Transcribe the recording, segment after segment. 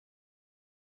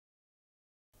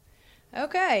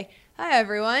Okay. Hi,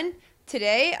 everyone.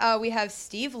 Today we have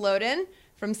Steve Loden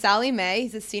from Sallie Mae.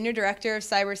 He's a Senior Director of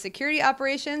Cybersecurity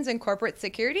Operations and Corporate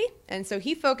Security. And so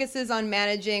he focuses on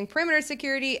managing perimeter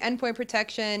security, endpoint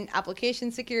protection,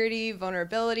 application security,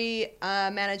 vulnerability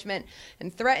management,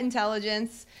 and threat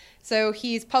intelligence. So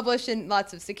he's published in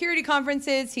lots of security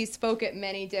conferences. He's spoke at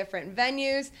many different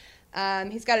venues.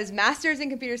 He's got his master's in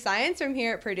computer science from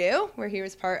here at Purdue, where he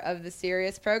was part of the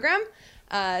Sirius program.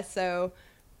 So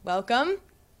welcome,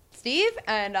 Steve,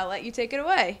 and I'll let you take it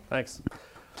away. Thanks.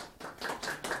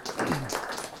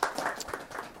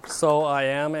 So I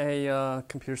am a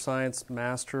computer science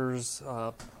master's,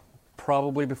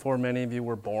 probably before many of you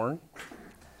were born.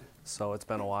 So it's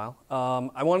been a while.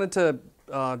 I wanted to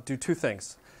do two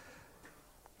things.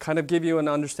 Kind of give you an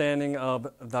understanding of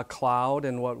the cloud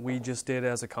and what we just did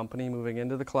as a company moving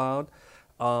into the cloud.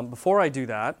 Before I do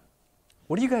that,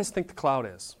 what do you guys think the cloud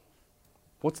is?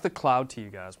 What's the cloud to you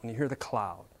guys when you hear the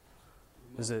cloud?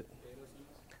 Is it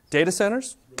data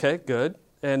centers? Okay, good.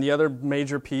 And the other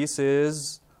major piece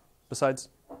is, besides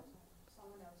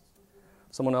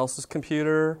someone else's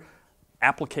computer,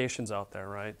 applications out there,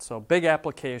 right? So big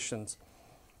applications.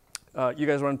 You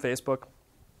guys run Facebook.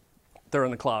 They're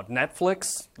in the cloud.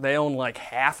 Netflix, they own like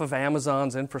half of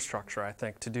Amazon's infrastructure, I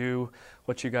think, to do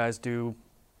what you guys do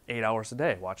 8 hours a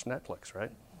day, watch Netflix, right?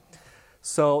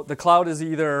 So the cloud is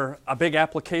either a big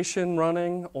application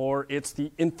running or it's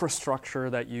the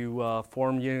infrastructure that you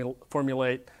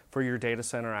formulate for your data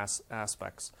center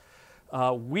aspects.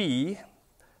 We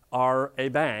are a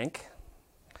bank,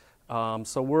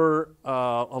 so we're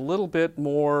a little bit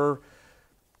more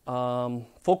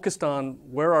focused on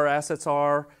where our assets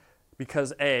are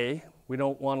because A, we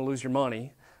don't want to lose your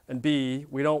money, and B,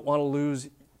 we don't want to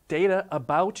lose data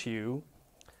about you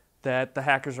that the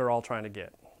hackers are all trying to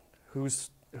get. Who's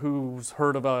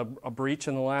heard of a breach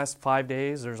in the last 5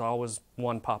 days? There's always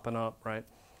one popping up, right?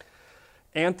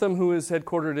 Anthem, who is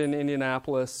headquartered in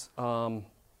Indianapolis,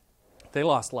 they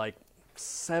lost like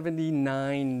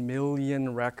 79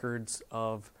 million records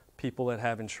of people that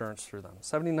have insurance through them.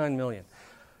 79 million.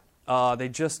 They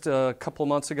just a couple of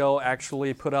months ago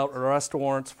actually put out arrest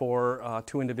warrants for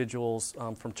 2 individuals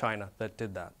from China that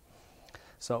did that.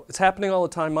 So it's happening all the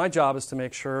time. My job is to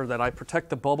make sure that I protect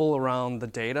the bubble around the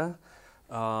data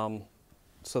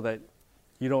so that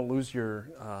you don't lose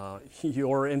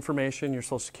your information, your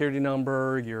social security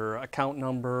number, your account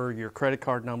number, your credit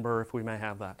card number, if we may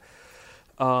have that.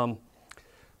 So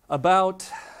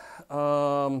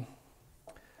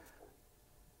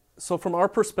from our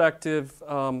perspective,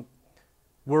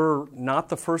 we're not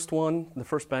the first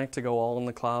bank to go all in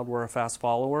the cloud. We're a fast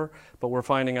follower, but we're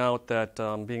finding out that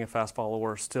being a fast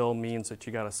follower still means that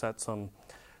you got to set some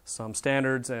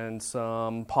standards and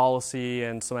some policy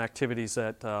and some activities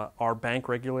that our bank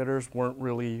regulators weren't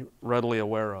really readily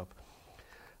aware of.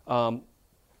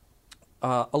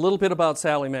 A little bit about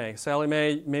Sallie Mae. Sallie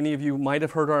Mae, many of you might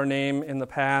have heard our name in the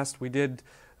past. We did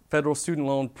federal student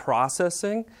loan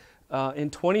processing. In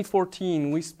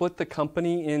 2014, we split the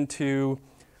company into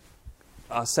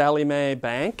a Sallie Mae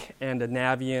Bank and a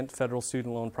Navient Federal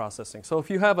Student Loan Processing. So if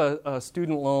you have a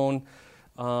student loan,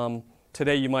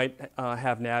 today you might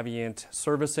have Navient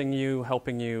servicing you,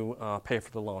 helping you pay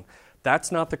for the loan.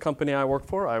 That's not the company I work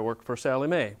for. I work for Sallie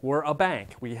Mae. We're a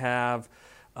bank. We have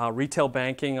retail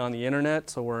banking on the internet,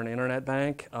 so we're an internet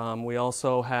bank. We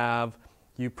also have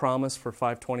UPromise for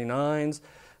 529s.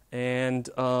 And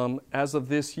as of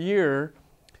this year,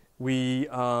 we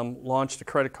launched a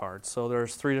credit card. So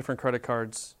there's 3 different credit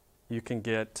cards you can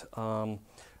get.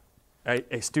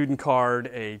 A student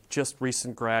card, a just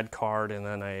recent grad card, and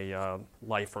then a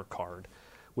lifer card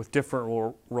with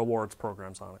different rewards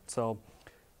programs on it. So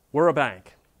we're a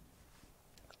bank.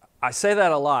 I say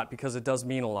that a lot because it does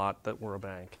mean a lot that we're a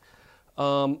bank.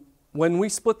 When we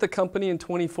split the company in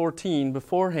 2014,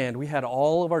 beforehand, we had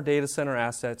all of our data center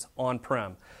assets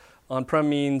on-prem. On-prem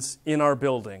means in our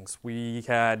buildings. We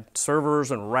had servers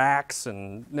and racks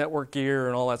and network gear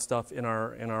and all that stuff in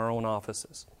our own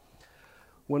offices.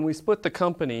 When we split the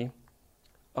company,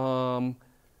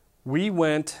 we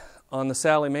went on the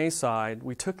Sallie Mae side.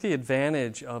 We took the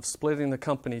advantage of splitting the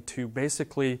company to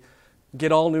basically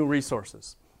get all new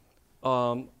resources.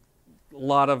 A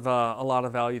lot of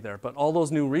value there. But all those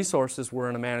new resources were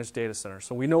in a managed data center.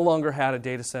 So we no longer had a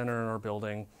data center in our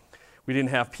building. We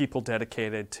didn't have people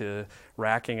dedicated to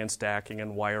racking and stacking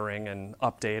and wiring and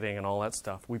updating and all that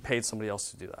stuff. We paid somebody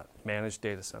else to do that, managed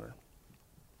data center.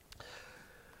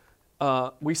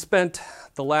 We spent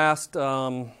the last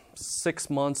 6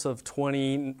 months of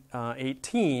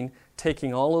 2018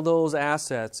 taking all of those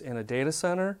assets in a data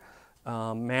center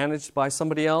managed by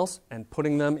somebody else and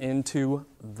putting them into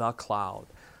the cloud.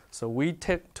 So we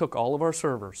took all of our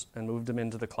servers and moved them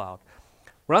into the cloud.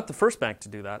 We're not the first bank to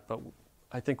do that, but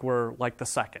I think we're like the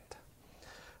second.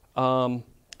 From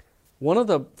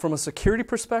a security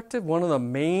perspective, one of the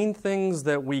main things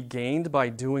that we gained by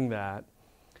doing that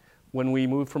when we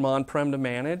moved from on-prem to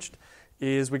managed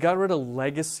is we got rid of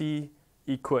legacy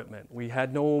equipment. We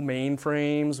had no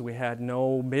mainframes, we had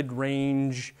no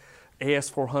mid-range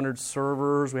AS400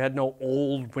 servers, we had no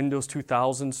old Windows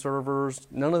 2000 servers,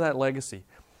 none of that legacy.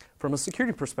 From a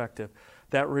security perspective,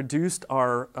 that reduced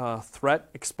our threat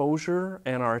exposure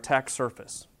and our attack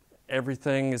surface.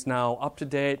 Everything is now up to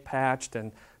date, patched,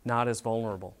 and not as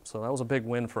vulnerable. So that was a big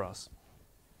win for us.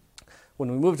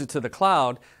 When we moved it to the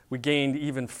cloud, we gained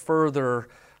even further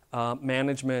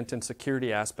management and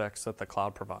security aspects that the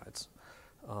cloud provides.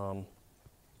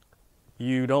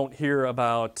 You don't hear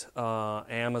about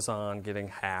Amazon getting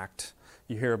hacked.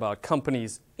 You hear about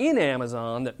companies in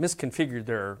Amazon that misconfigured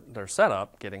their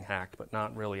setup getting hacked, but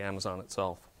not really Amazon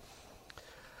itself.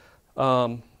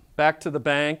 Back to the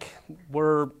bank,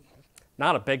 we're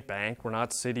not a big bank. We're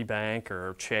not Citibank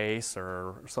or Chase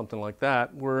or something like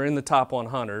that. We're in the top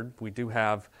 100. We do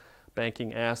have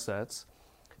banking assets.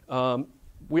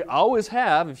 We always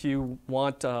have, if you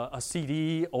want a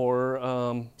CD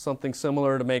or something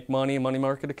similar to make money, a money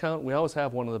market account, we always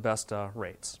have one of the best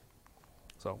rates.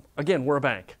 So again, we're a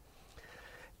bank.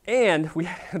 And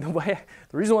the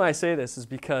reason why I say this is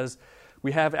because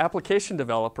we have application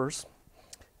developers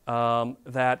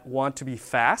that want to be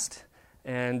fast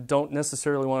and don't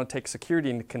necessarily want to take security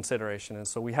into consideration. And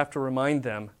so we have to remind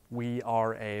them we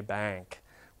are a bank.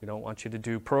 We don't want you to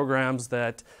do programs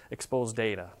that expose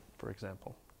data, for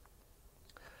example.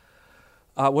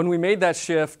 When we made that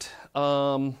shift,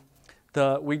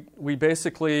 we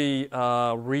basically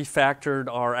refactored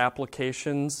our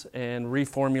applications and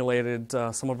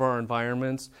reformulated some of our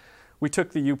environments. We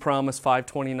took the uPromise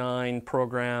 529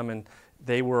 program, and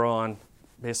they were on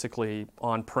basically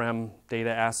on-prem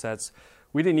data assets.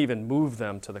 We didn't even move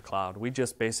them to the cloud. We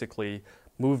just basically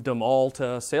moved them all to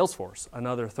Salesforce,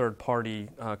 another third-party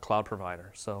cloud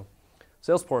provider. So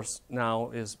Salesforce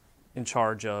now is in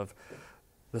charge of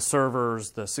the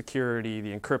servers, the security,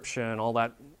 the encryption, all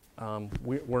that.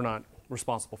 We're not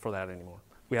responsible for that anymore.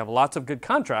 We have lots of good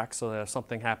contracts so that if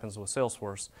something happens with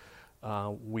Salesforce,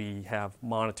 we have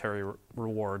monetary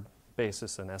reward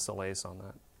basis and SLAs on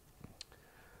that.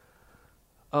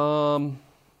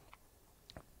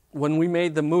 When we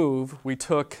made the move, we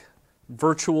took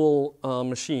virtual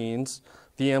machines,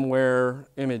 VMware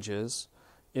images,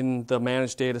 in the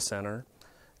managed data center,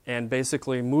 and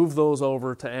basically moved those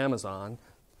over to Amazon,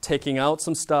 taking out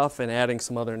some stuff and adding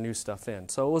some other new stuff in.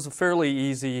 So it was a fairly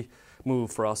easy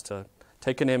move for us to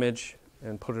take an image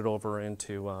and put it over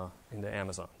into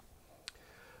Amazon.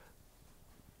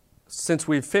 Since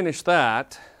we've finished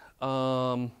that,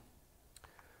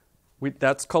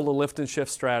 that's called a lift and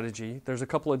shift strategy. There's a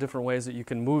couple of different ways that you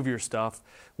can move your stuff.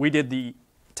 We did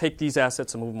take these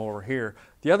assets and move them over here.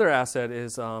 The other asset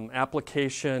is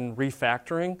application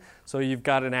refactoring. So you've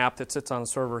got an app that sits on a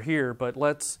server here, but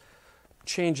let's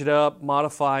change it up,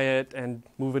 modify it, and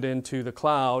move it into the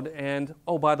cloud. And,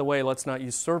 oh, by the way, let's not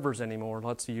use servers anymore.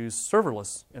 Let's use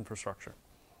serverless infrastructure.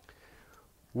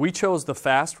 We chose the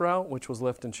fast route, which was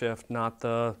lift and shift, not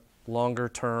the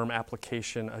longer-term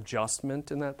application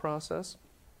adjustment in that process.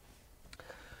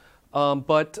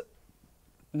 But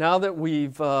now that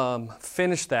we've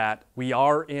finished that, we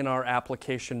are in our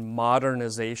application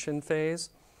modernization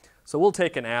phase. So we'll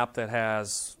take an app that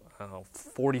has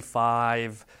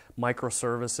 45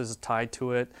 microservices tied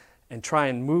to it and try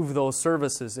and move those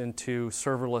services into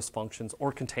serverless functions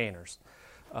or containers.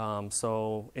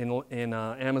 So in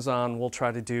Amazon, we'll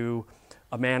try to do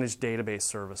a managed database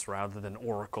service rather than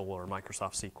Oracle or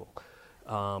Microsoft SQL.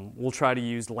 We'll try to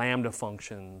use Lambda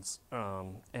functions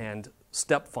and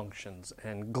step functions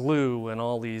and Glue and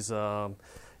all these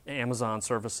Amazon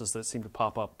services that seem to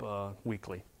pop up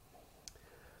weekly.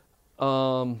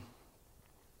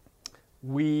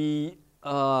 We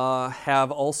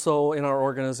have also in our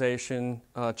organization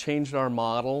changed our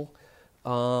model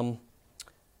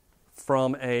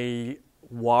from a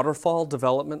waterfall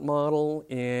development model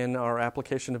in our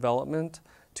application development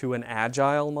to an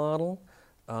agile model.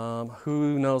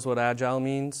 Who knows what agile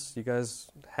means? You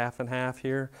guys half and half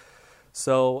here?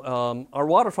 So our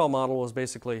waterfall model was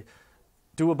basically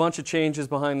do a bunch of changes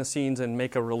behind the scenes and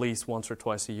make a release once or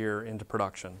twice a year into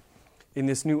production. In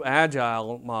this new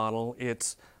agile model,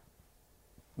 it's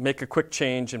make a quick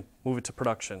change and move it to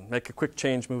production. Make a quick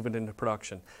change, move it into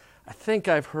production. I think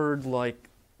I've heard like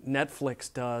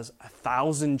Netflix does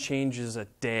 1,000 changes a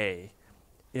day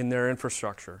in their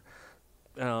infrastructure.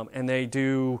 And they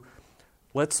do,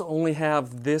 let's only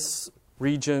have this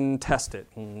region test it,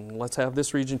 and let's have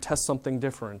this region test something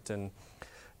different, and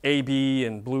A/B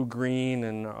and blue-green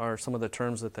and are some of the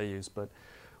terms that they use. But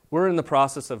we're in the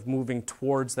process of moving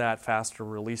towards that faster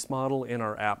release model in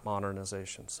our app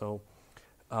modernization. So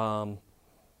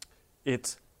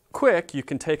it's quick. You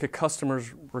can take a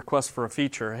customer's request for a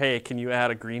feature. Hey, can you add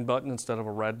a green button instead of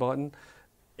a red button?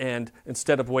 And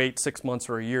instead of wait 6 months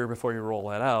or a year before you roll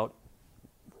that out,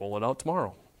 roll it out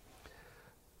tomorrow.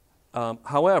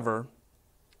 However,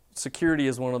 security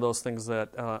is one of those things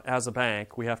that, as a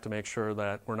bank, we have to make sure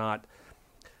that we're not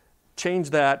change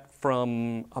that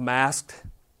from a masked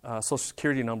social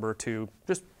security number to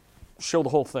just show the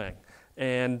whole thing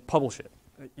and publish it.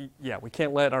 Yeah, we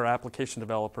can't let our application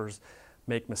developers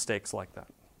make mistakes like that.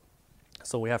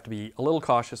 So we have to be a little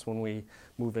cautious when we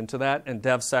move into that, and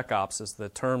DevSecOps is the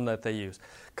term that they use,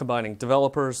 combining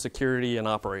developers, security, and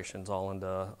operations all into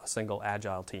a single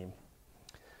agile team.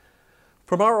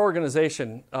 From our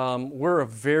organization, we're a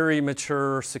very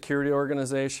mature security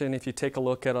organization. If you take a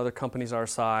look at other companies our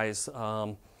size,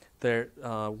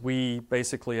 we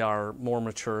basically are more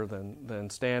mature than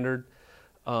standard.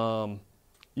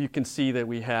 You can see that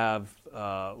we have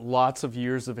lots of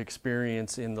years of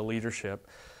experience in the leadership.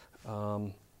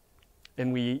 And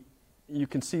you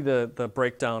can see the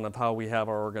breakdown of how we have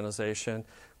our organization.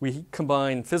 We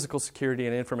combine physical security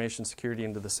and information security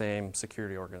into the same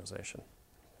security organization.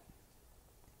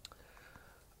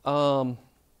 Again,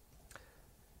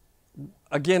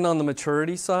 on the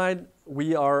maturity side,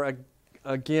 we are,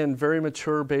 again, very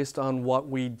mature based on what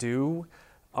we do.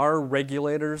 Our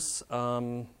regulators,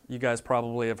 you guys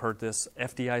probably have heard this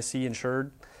FDIC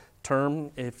insured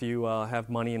term if you have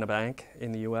money in a bank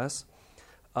in the U.S.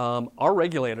 Our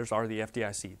regulators are the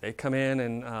FDIC. They come in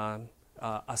and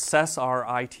assess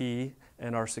our IT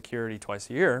and our security twice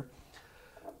a year.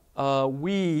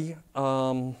 We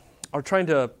are trying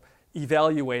to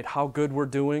evaluate how good we're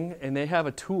doing, and they have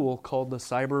a tool called the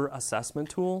Cyber Assessment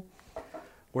Tool,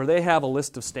 where they have a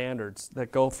list of standards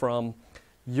that go from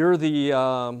you're the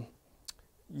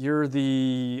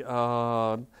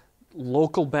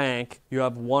local bank, you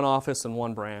have one office and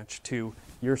one branch, to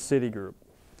your Citigroup.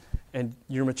 And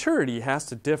your maturity has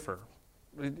to differ.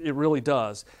 It really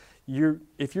does.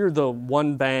 If you're the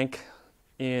one bank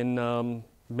in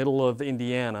middle of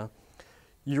Indiana,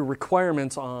 your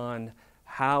requirements on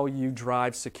how you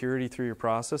drive security through your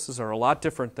processes are a lot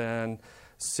different than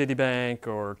Citibank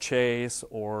or Chase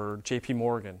or JP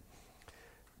Morgan.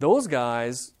 Those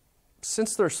guys,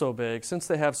 since they're so big, since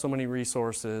they have so many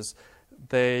resources,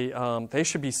 they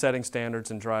should be setting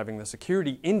standards and driving the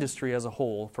security industry as a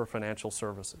whole for financial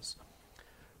services.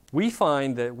 We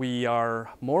find that we are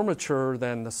more mature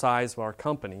than the size of our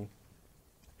company,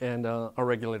 and our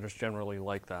regulators generally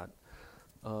like that.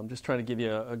 Just trying to give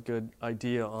you a good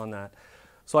idea on that.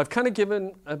 So I've kind of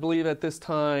given, I believe at this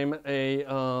time, a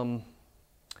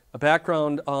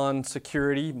background on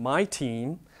security. My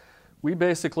team, we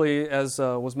basically, as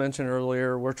was mentioned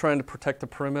earlier, we're trying to protect the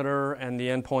perimeter and the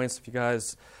endpoints. If you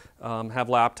guys have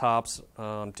laptops,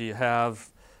 do you have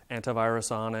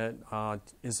antivirus on it?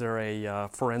 Is there a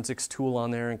forensics tool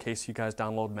on there in case you guys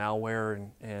download malware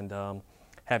and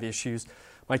have issues?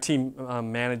 My team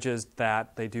manages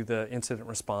that. They do the incident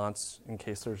response in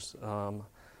case there's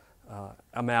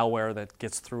a malware that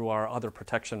gets through our other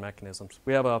protection mechanisms.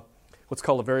 We have what's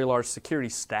called a very large security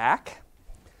stack.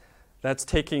 That's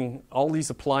taking all these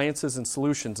appliances and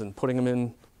solutions and putting them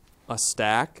in a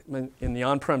stack. In the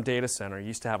on-prem data center, you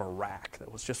used to have a rack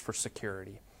that was just for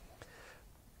security.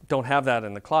 Don't have that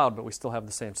in the cloud, but we still have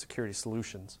the same security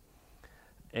solutions.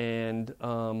 And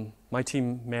my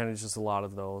team manages a lot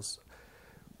of those.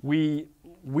 We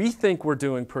think we're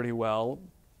doing pretty well,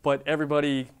 but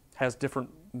everybody has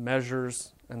different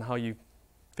measures and how you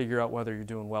figure out whether you're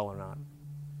doing well or not.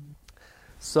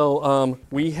 So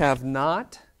we have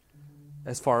not,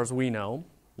 as far as we know,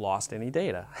 lost any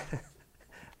data.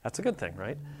 That's a good thing,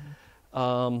 right?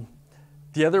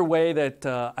 The other way that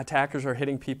attackers are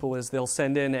hitting people is they'll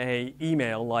send in an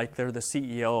email like they're the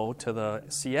CEO to the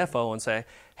CFO and say,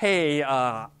 hey,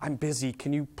 I'm busy.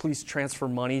 Can you please transfer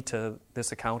money to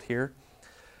this account here?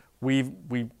 We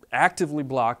actively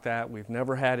block that. We've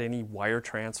never had any wire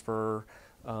transfer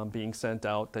being sent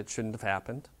out that shouldn't have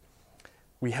happened.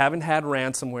 We haven't had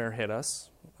ransomware hit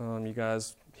us. You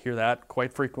guys hear that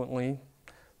quite frequently.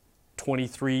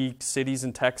 23 cities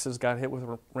in Texas got hit with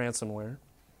ransomware.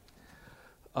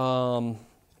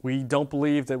 We don't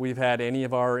believe that we've had any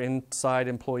of our inside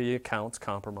employee accounts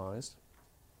compromised.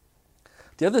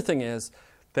 The other thing is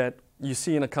that you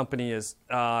see in a company is,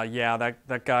 yeah,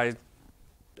 that guy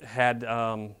had,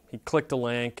 he clicked a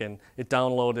link and it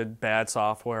downloaded bad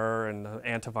software and the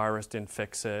antivirus didn't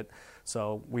fix it.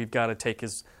 So we've got to take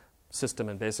his system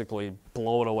and basically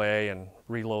blow it away and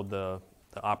reload the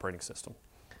operating system.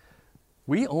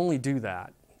 We only do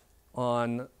that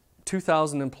on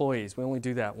 2,000 employees. We only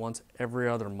do that once every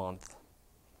other month.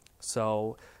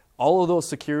 So all of those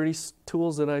security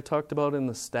tools that I talked about in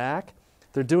the stack,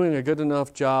 they're doing a good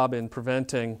enough job in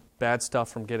preventing bad stuff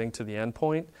from getting to the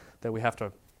endpoint that we have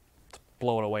to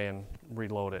blow it away and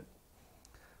reload it.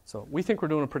 So we think we're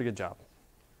doing a pretty good job.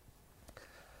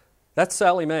 That's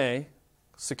Sallie Mae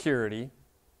security.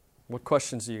 What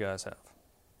questions do you guys have?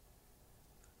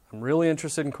 I'm really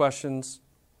interested in questions.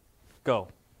 Go.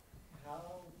 How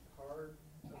hard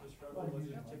of a struggle was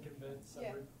it to convince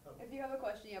everyone? If you have a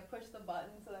question, push the button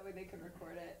so that way they can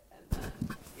record it. And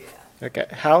then, Okay.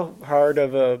 How hard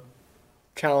of a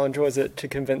challenge was it to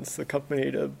convince the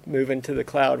company to move into the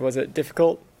cloud? Was it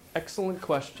difficult? Excellent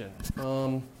question.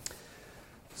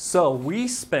 So we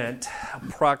spent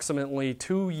approximately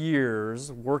 2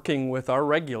 years working with our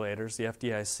regulators, the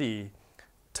FDIC,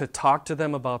 to talk to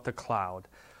them about the cloud.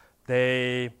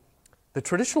 The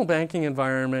traditional banking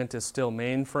environment is still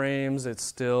mainframes. It's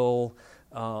still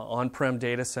on-prem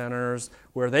data centers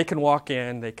where they can walk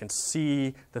in, they can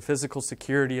see the physical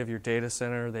security of your data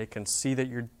center, they can see that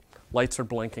your lights are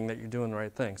blinking, that you're doing the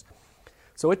right things.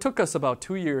 So it took us about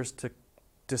 2 years to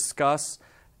discuss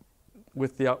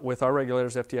with our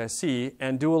regulators, FDIC,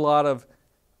 and do a lot of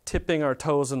tipping our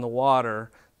toes in the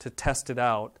water to test it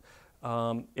out.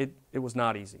 It was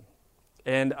not easy.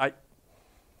 And I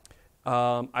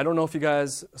don't know if you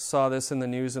guys saw this in the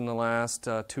news in the last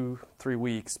 2-3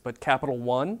 weeks, but Capital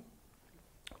One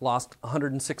lost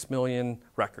 106 million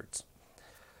records.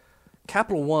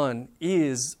 Capital One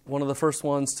is one of the first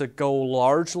ones to go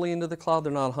largely into the cloud.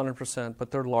 They're not 100%,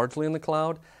 but they're largely in the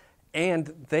cloud.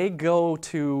 And they go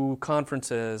to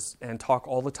conferences and talk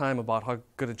all the time about how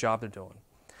good a job they're doing.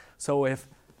 So if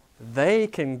they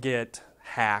can get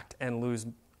hacked and lose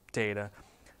data,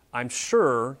 I'm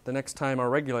sure the next time our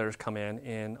regulators come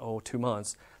in 2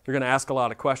 months, they're going to ask a lot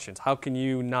of questions. How can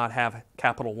you not have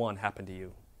Capital One happen to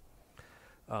you?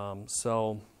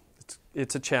 So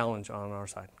it's a challenge on our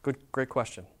side. Great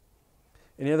question.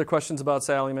 Any other questions about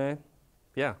Sallie Mae?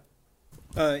 Yeah.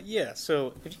 Yeah,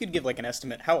 so if you could give like an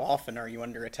estimate, how often are you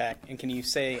under attack? And can you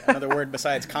say another word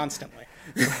besides constantly?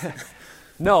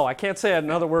 No, I can't say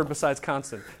another word besides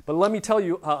constant. But let me tell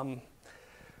you,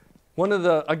 one of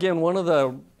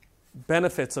the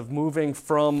benefits of moving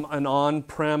from an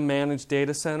on-prem managed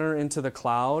data center into the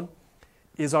cloud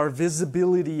is our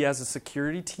visibility as a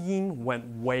security team went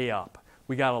way up.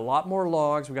 We got a lot more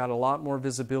logs, we got a lot more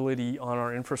visibility on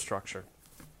our infrastructure.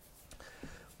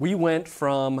 We went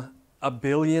from 1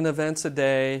 billion events a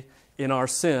day in our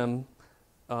SIEM,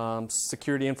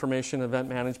 Security Information Event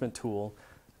Management tool,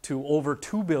 to over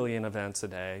 2 billion events a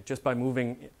day just by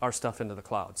moving our stuff into the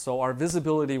cloud. So our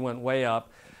visibility went way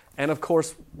up. And of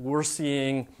course, we're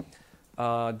seeing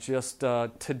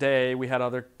today, we had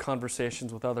other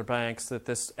conversations with other banks that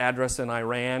this address in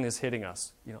Iran is hitting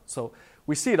us. So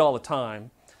we see it all the time.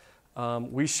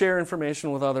 We share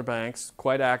information with other banks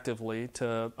quite actively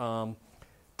to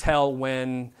tell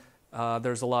when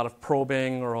there's a lot of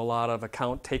probing or a lot of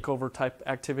account takeover type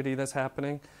activity that's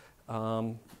happening.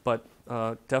 But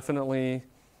definitely,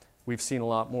 we've seen got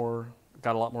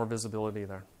a lot more visibility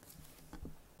there.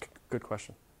 Good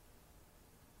question.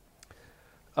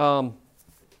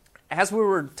 As we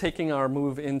were taking our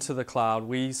move into the cloud,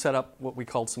 we set up what we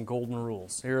called some golden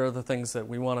rules. Here are the things that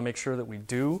we want to make sure that we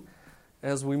do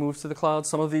as we move to the cloud.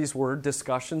 Some of these were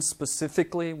discussions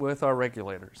specifically with our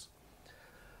regulators.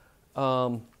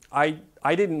 I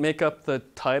didn't make up the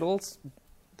titles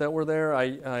that were there.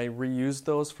 I reused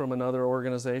those from another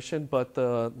organization, but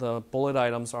the bullet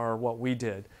items are what we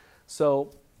did.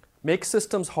 So make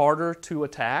systems harder to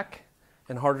attack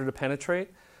and harder to penetrate.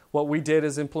 What we did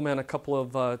is implement a couple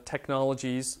of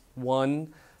technologies.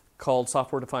 One called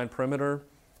software-defined perimeter.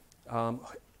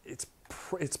 It's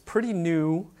pretty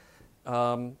new.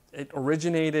 It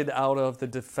originated out of the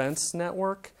defense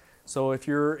network. So if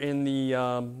you're in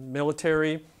the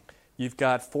military, you've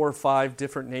got 4 or 5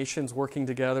 different nations working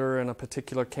together in a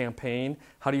particular campaign.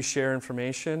 How do you share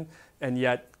information and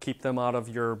yet keep them out of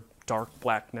your dark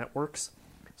black networks?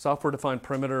 Software-defined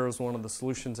perimeter is one of the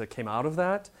solutions that came out of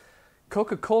that.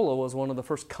 Coca-Cola was one of the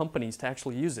first companies to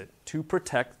actually use it to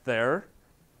protect their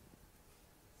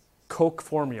Coke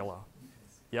formula.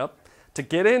 Yep. To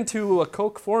get into a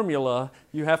Coke formula,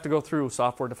 you have to go through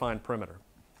software-defined perimeter.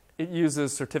 It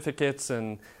uses certificates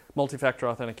and multi-factor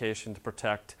authentication to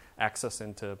protect access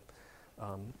into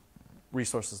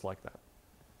resources like that.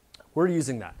 We're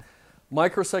using that.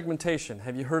 Microsegmentation,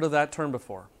 have you heard of that term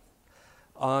before?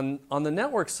 On the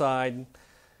network side,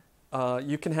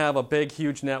 you can have a big,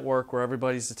 huge network where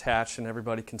everybody's attached and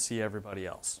everybody can see everybody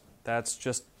else. That's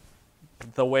just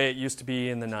the way it used to be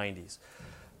in the 90s.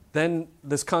 Then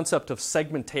this concept of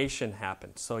segmentation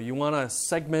happened. So you want to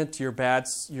segment your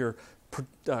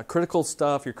critical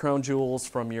stuff, your crown jewels,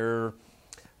 from your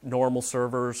normal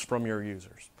servers, from your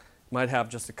users. You might have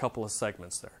just a couple of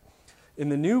segments there. In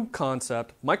the new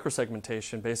concept,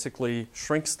 microsegmentation basically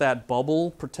shrinks that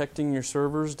bubble protecting your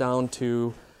servers down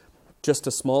to just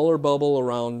a smaller bubble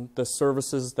around the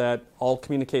services that all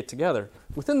communicate together.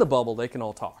 Within the bubble, they can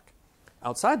all talk.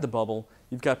 Outside the bubble,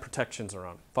 you've got protections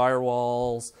around it.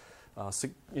 Firewalls,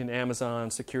 in Amazon,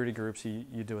 security groups,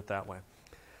 you do it that way.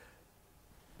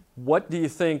 What do you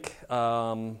think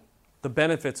the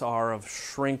benefits are of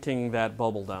shrinking that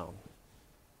bubble down?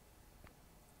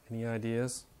 Any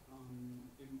ideas?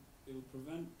 It will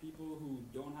prevent people who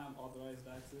don't have authorized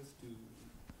access to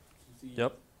see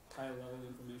Yep. higher level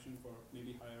information for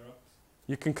maybe higher ups.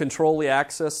 You can control the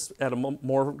access at a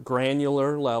more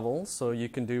granular level, so you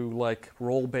can do like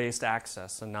role-based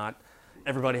access, and not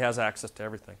everybody has access to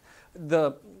everything.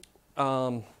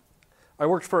 I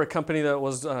worked for a company that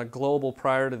was global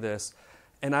prior to this,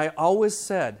 and I always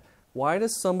said, why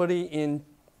does somebody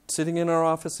sitting in our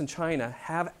office in China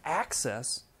have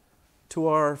access to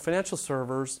our financial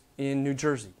servers in New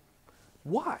Jersey?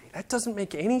 Why? That doesn't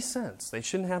make any sense. They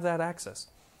shouldn't have that access.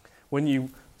 When you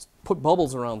put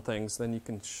bubbles around things, then you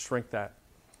can shrink that.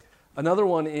 Another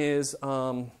one is,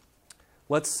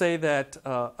 let's say that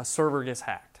a server gets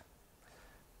hacked.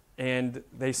 And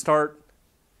they start,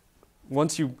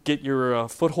 once you get your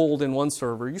foothold in one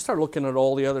server, you start looking at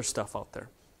all the other stuff out there.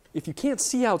 If you can't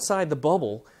see outside the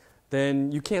bubble,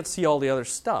 then you can't see all the other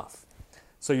stuff.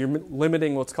 So you're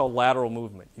limiting what's called lateral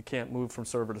movement. You can't move from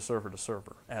server to server to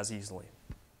server as easily.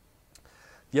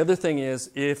 The other thing is,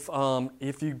 if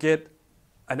you get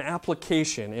an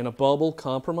application in a bubble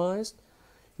compromised,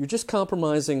 you're just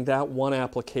compromising that one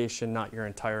application, not your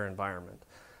entire environment.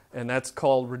 And that's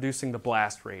called reducing the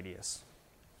blast radius.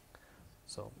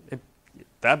 So if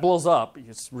that blows up,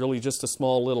 it's really just a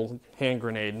small little hand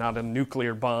grenade, not a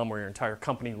nuclear bomb where your entire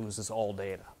company loses all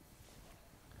data.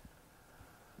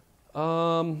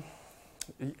 And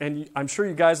I'm sure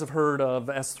you guys have heard of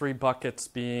S3 buckets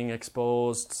being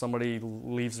exposed. Somebody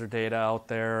leaves their data out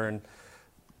there and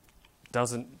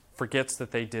forgets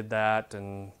that they did that,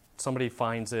 and somebody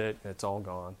finds it and it's all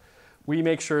gone. We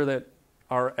make sure that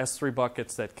our S3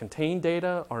 buckets that contain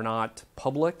data are not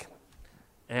public.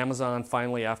 Amazon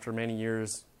finally, after many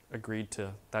years, agreed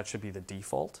to that should be the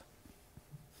default.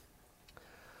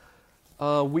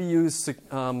 We use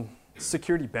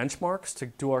security benchmarks to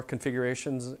do our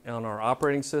configurations on our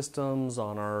operating systems,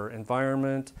 on our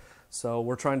environment. So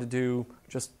we're trying to do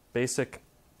just basic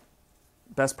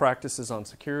best practices on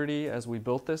security as we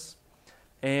built this.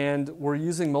 And we're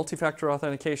using multi-factor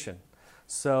authentication.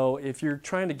 So if you're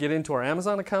trying to get into our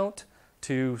Amazon account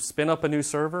to spin up a new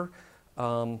server,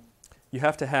 you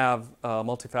have to have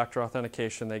multi-factor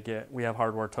authentication. We have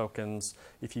hardware tokens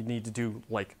if you need to do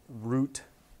like root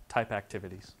type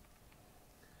activities.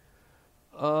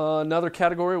 Another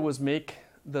category was make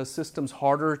the systems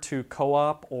harder to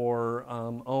co-op or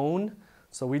own.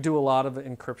 So we do a lot of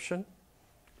encryption.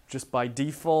 Just by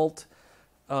default,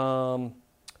 Amazon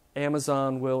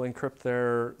will encrypt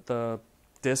the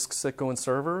disks that go in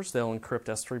servers. They'll encrypt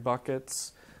S3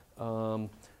 buckets.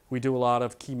 We do a lot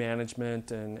of key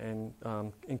management and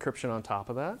encryption on top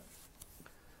of that.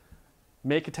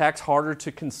 Make attacks harder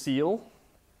to conceal.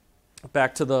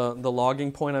 Back to the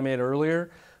logging point I made earlier.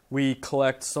 We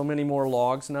collect so many more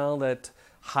logs now that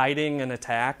hiding an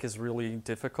attack is really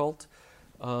difficult.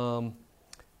 The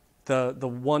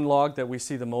one log that we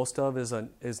see the most of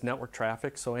is network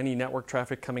traffic. So any network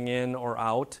traffic coming in or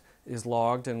out is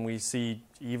logged, and we see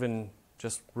even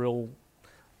just real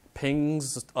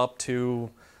pings up to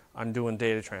I'm doing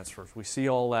data transfers. We see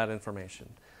all that information.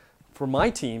 For my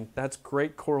team, that's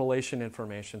great correlation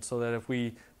information so that if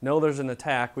we know there's an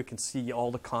attack, we can see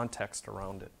all the context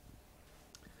around it.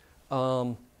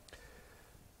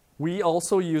 We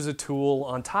also use a tool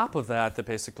on top of that that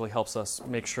basically helps us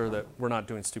make sure that we're not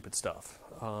doing stupid stuff.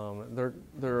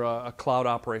 They're a cloud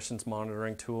operations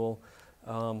monitoring tool.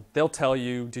 They'll tell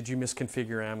you, did you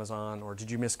misconfigure Amazon or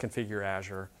did you misconfigure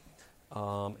Azure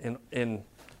in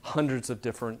hundreds of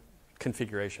different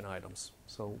configuration items.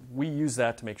 So we use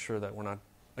that to make sure that we're not,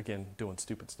 again, doing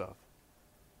stupid stuff.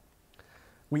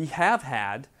 We have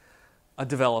had a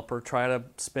developer try to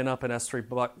spin up an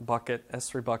S3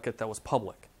 bucket that was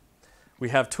public. We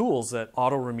have tools that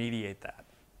auto-remediate that.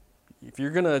 If you're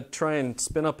going to try and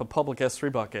spin up a public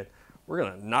S3 bucket, we're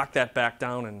going to knock that back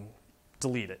down and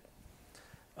delete it.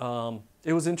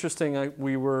 It was interesting.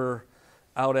 We were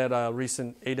out at a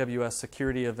recent AWS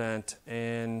security event,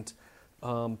 and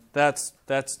that's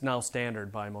now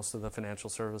standard by most of the financial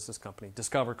services company.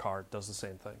 Discover Card does the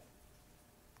same thing.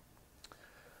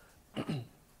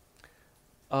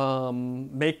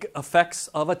 Make effects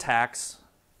of attacks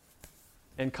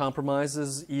and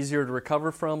compromises easier to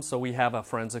recover from. So we have a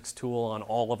forensics tool on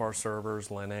all of our servers,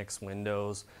 Linux,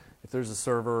 Windows. If there's a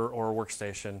server or a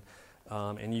workstation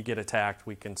and you get attacked,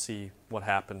 we can see what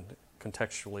happened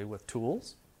contextually with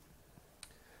tools.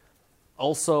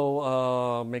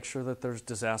 Also, make sure that there's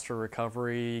disaster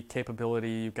recovery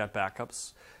capability. You've got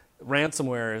backups.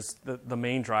 Ransomware is the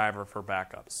main driver for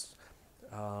backups.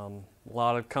 A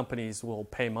lot of companies will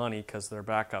pay money because their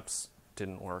backups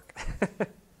didn't work.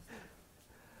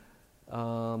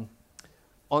 On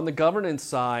the governance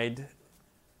side,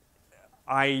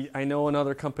 I know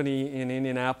another company in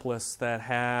Indianapolis that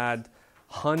had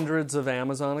hundreds of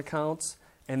Amazon accounts,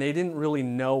 and they didn't really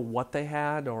know what they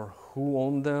had or who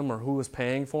owned them or who was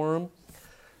paying for them.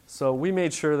 So we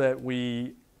made sure that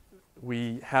we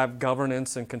have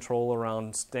governance and control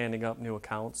around standing up new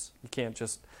accounts. You can't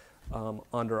just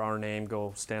under our name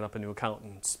go stand up a new account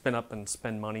and spin up and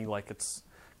spend money like it's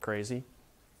crazy.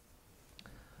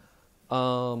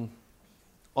 On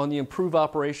the improve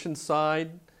operations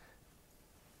side,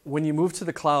 when you move to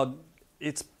the cloud,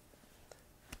 it's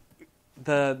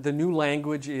the new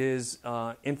language is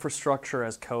infrastructure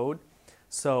as code.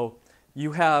 So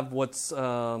you have what's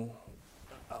a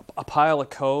pile of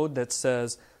code that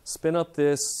says spin up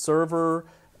this server,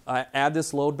 add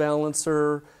this load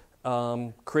balancer,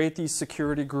 create these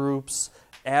security groups,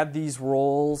 add these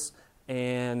roles,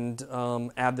 and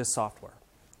add this software.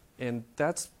 And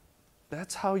that's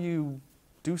how you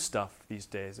do stuff these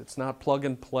days. It's not plug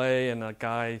and play and a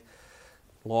guy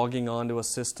logging onto a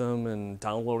system and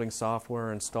downloading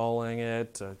software, installing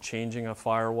it, changing a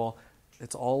firewall.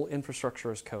 It's all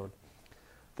infrastructure as code.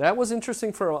 That was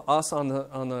interesting for us on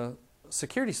the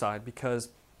security side because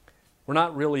we're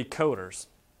not really coders.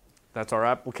 That's our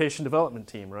application development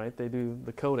team, right? They do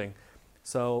the coding.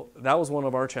 So that was one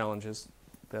of our challenges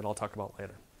that I'll talk about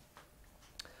later.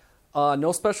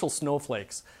 No special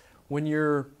snowflakes. When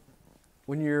you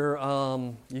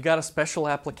got a special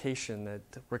application that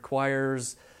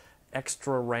requires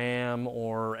extra RAM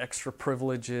or extra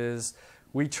privileges,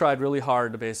 we tried really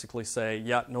hard to basically say,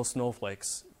 yeah, no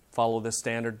snowflakes. Follow this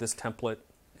standard, this template.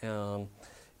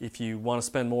 If you want to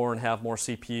spend more and have more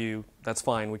CPU, that's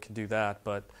fine. We can do that.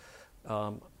 But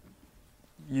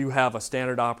you have a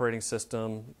standard operating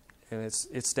system, and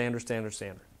it's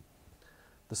standard.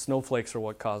 The snowflakes are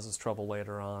what causes trouble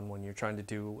later on when you're trying to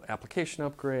do application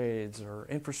upgrades or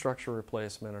infrastructure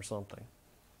replacement or something.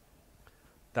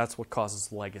 That's what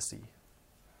causes legacy.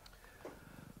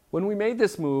 When we made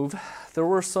this move, there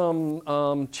were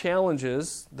some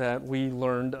challenges that we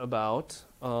learned about.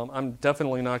 I'm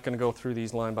definitely not going to go through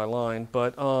these line by line,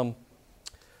 but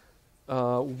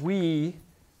we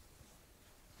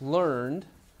learned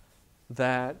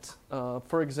that,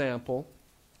 for example,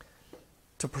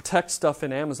 to protect stuff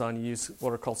in Amazon, you use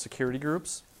what are called security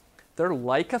groups. They're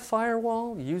like a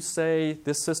firewall. You say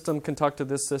this system can talk to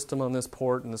this system on this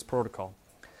port and this protocol.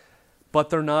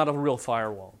 But they're not a real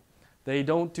firewall. They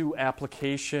don't do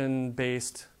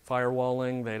application-based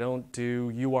firewalling. They don't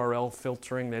do URL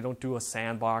filtering. They don't do a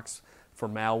sandbox for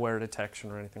malware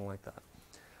detection or anything like that.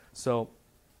 So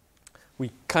we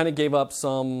kind of gave up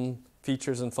some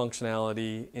features and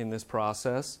functionality in this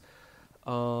process.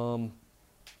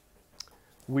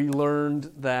 We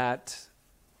learned that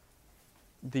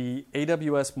the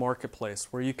AWS Marketplace,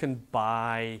 where you can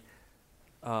buy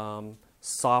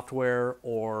software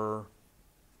or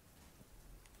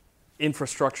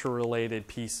infrastructure-related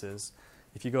pieces.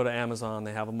 If you go to Amazon,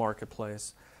 they have a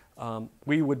marketplace.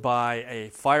 We would buy a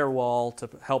firewall to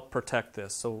help protect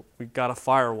this. So we got a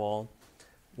firewall.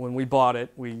 When we bought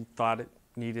it, we thought it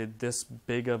needed this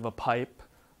big of a pipe,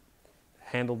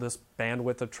 handle this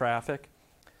bandwidth of traffic.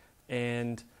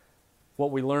 And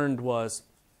what we learned was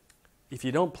if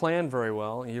you don't plan very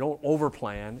well and you don't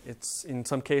overplan, in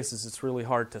some cases it's really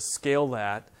hard to scale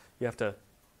that. You have to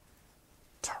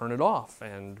turn it off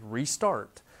and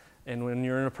restart. And when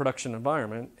you're in a production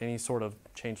environment, any sort of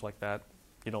change like that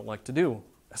you don't like to do,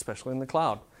 especially in the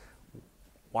cloud.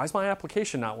 Why is my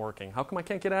application not working? How come I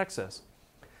can't get access?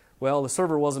 Well, the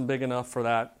server wasn't big enough for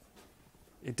that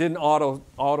it didn't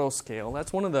auto scale.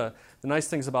 That's one of the nice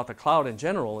things about the cloud in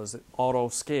general is it auto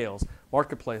scales.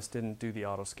 Marketplace didn't do the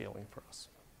auto scaling for us.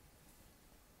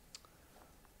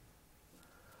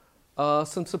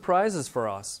 Some surprises for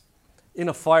us. In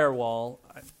a firewall,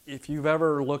 if you've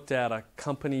ever looked at a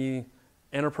company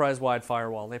enterprise-wide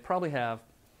firewall, they probably have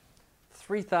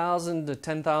 3,000 to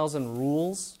 10,000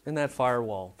 rules in that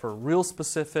firewall for real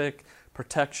specific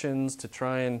protections to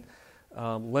try and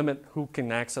limit who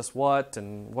can access what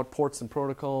and what ports and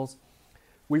protocols.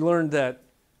 We learned that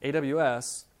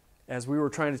AWS, as we were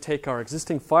trying to take our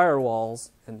existing firewalls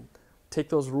and take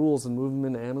those rules and move them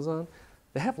into Amazon,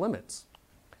 they have limits.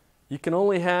 You can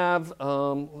only have,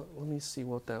 let me see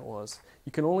what that was.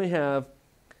 You can only have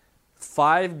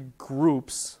 5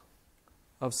 groups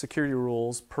of security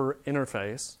rules per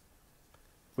interface,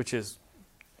 which is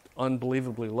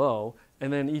unbelievably low.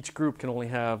 And then each group can only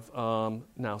have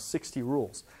now 60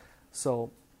 rules.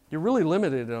 So you're really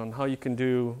limited on how you can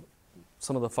do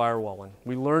some of the firewalling.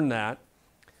 We learned that.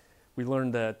 We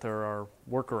learned that there are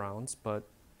workarounds, but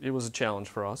it was a challenge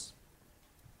for us.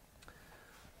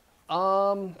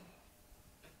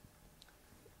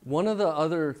 One of the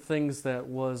other things that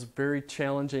was very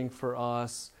challenging for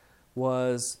us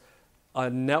was a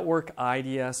network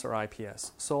IDS or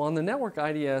IPS. So on the network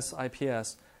IDS,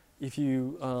 IPS, if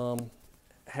you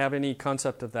have any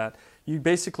concept of that, you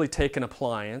basically take an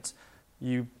appliance,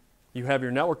 you have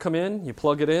your network come in, you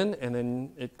plug it in, and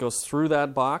then it goes through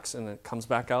that box and it comes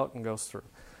back out and goes through.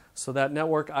 So that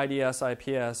network IDS,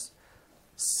 IPS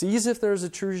sees if there's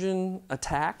intrusion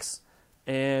attacks,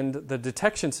 and the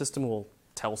detection system will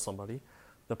tell somebody.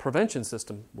 The prevention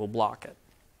system will block it.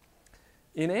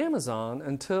 In Amazon,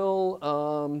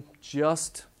 until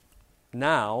just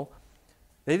now,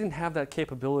 they didn't have that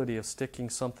capability of sticking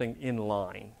something in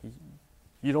line.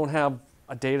 You don't have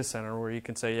a data center where you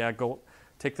can say, yeah, go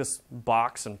take this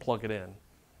box and plug it in.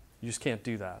 You just can't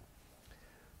do that.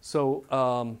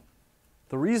 So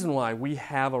the reason why we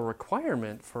have a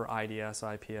requirement for IDS,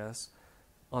 IPS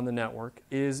on the network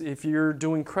is if you're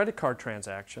doing credit card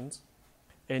transactions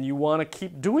and you want to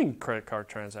keep doing credit card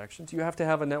transactions, you have to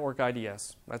have a network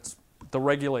IDS. That's the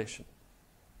regulation.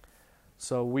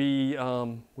 So we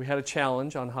had a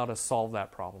challenge on how to solve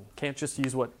that problem. Can't just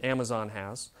use what Amazon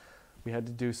has. We had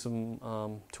to do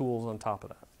some tools on top of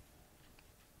that.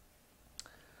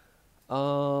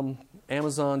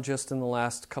 Amazon just in the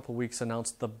last couple weeks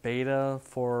announced the beta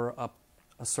for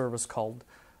a service called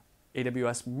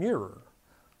AWS Mirror.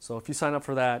 So if you sign up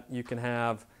for that, you can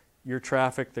have your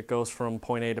traffic that goes from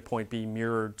point A to point B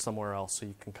mirrored somewhere else, so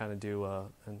you can kind of do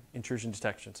an intrusion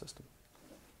detection system.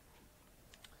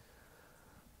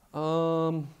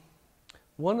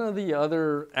 One of the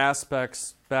other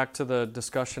aspects, back to the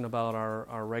discussion about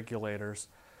our regulators,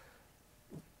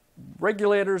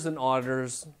 regulators and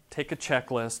auditors take a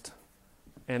checklist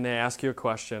and they ask you a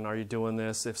question. Are you doing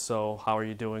this? If so, how are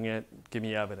you doing it? Give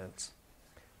me evidence.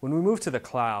 When we moved to the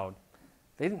cloud,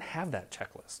 they didn't have that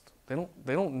checklist.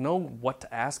 They don't know what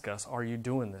to ask us. Are you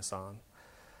doing this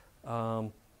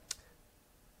on?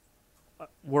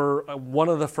 We're one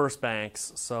of the first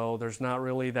banks, so there's not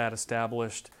really that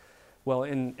established. Well,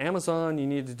 in Amazon, you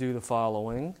need to do the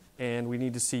following, and we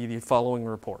need to see the following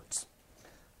reports.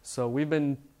 So we've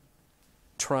been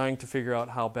trying to figure out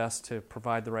how best to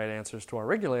provide the right answers to our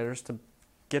regulators to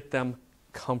get them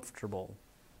comfortable.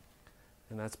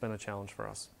 And that's been a challenge for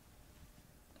us.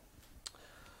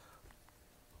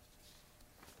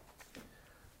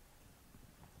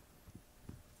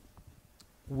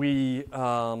 We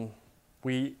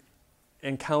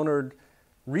encountered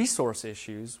resource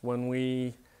issues when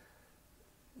we,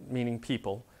 meaning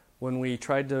people, when we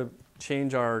tried to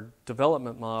change our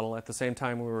development model at the same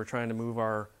time we were trying to move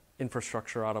our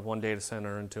infrastructure out of one data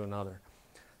center into another.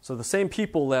 So the same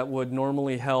people that would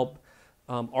normally help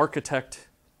architect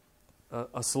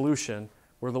a solution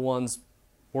were the ones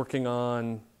working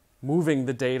on moving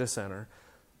the data center.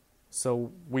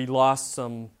 So we lost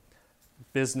some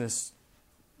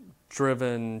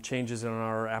business-driven changes in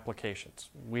our applications.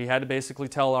 We had to basically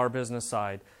tell our business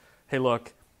side, hey,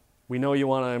 look, we know you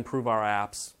want to improve our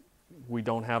apps. We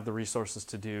don't have the resources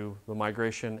to do the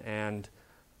migration and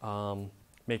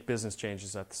make business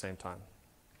changes at the same time.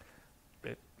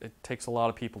 It takes a lot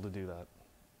of people to do that.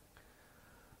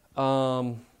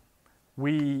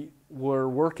 We were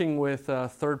working with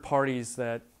third parties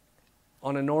that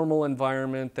on a normal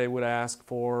environment they would ask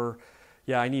for,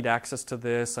 yeah, I need access to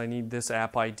this, I need this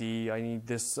app ID, I need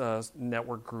this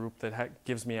network group that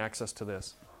gives me access to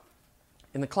this.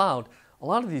 In the cloud, a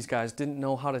lot of these guys didn't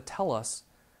know how to tell us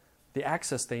the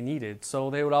access they needed, so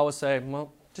they would always say,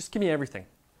 well, just give me everything.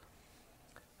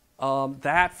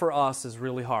 That for us is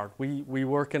really hard. We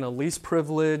work in a least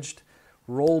privileged,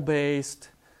 role-based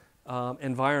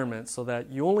environment so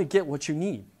that you only get what you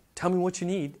need. Tell me what you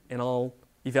need, and I'll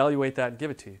evaluate that and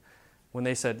give it to you. When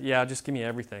they said, yeah, just give me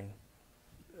everything,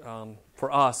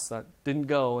 for us, that didn't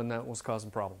go, and that was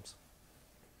causing problems.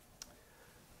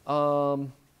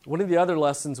 One of the other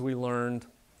lessons we learned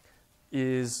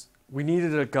is we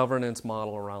needed a governance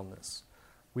model around this.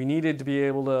 We needed to be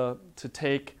able to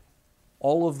take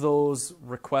all of those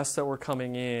requests that were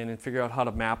coming in and figure out how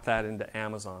to map that into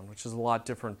Amazon, which is a lot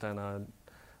different than a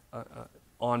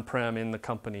on-prem in the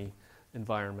company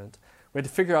environment. We had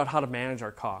to figure out how to manage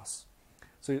our costs.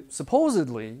 So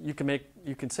supposedly you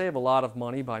can save a lot of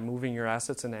money by moving your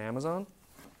assets into Amazon,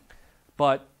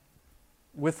 but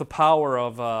with the power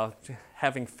of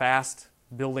having fast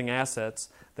building assets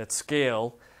that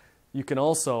scale, you can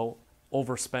also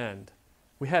overspend.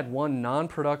 We had one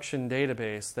non-production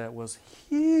database that was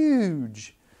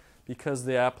huge because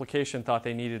the application thought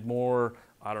they needed more,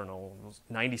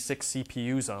 96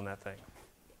 CPUs on that thing.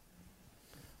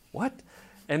 What?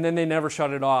 And then they never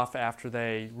shut it off after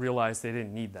they realized they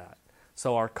didn't need that.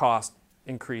 So our cost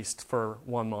increased for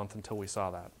 1 month until we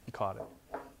saw that and caught it.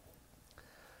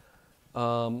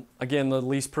 Again, the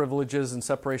least privileges and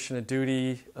separation of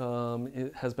duty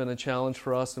it has been a challenge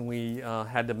for us, and we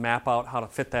had to map out how to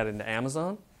fit that into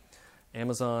Amazon.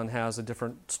 Amazon has a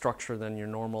different structure than your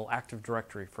normal Active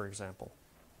Directory, for example.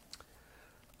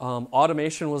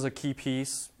 Automation was a key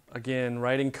piece. Again,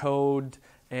 writing code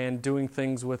and doing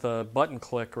things with a button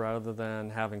click rather than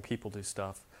having people do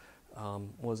stuff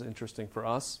was interesting for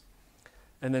us.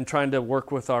 And then trying to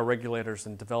work with our regulators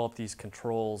and develop these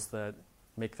controls that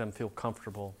make them feel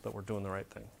comfortable that we're doing the right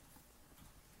thing.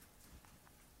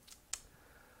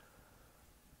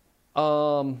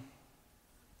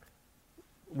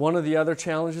 One of the other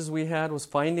challenges we had was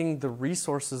finding the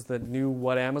resources that knew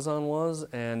what Amazon was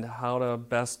and how to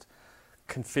best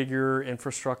configure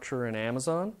infrastructure in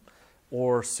Amazon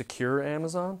or secure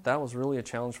Amazon. That was really a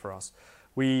challenge for us.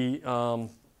 We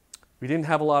didn't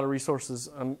have a lot of resources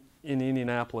in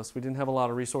Indianapolis. We didn't have a lot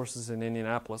of resources in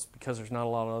Indianapolis because there's not a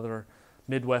lot of other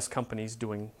Midwest companies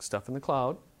doing stuff in the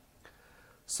cloud.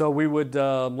 So we would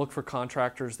look for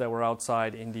contractors that were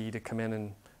outside Indy to come in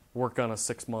and work on a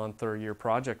 6-month or a year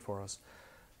project for us.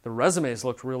 The resumes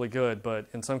looked really good, but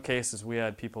in some cases we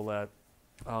had people that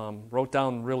wrote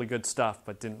down really good stuff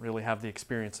but didn't really have the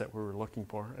experience that we were looking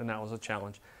for, and that was a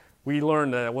challenge. We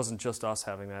learned that it wasn't just us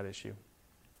having that issue.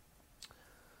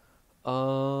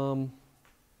 The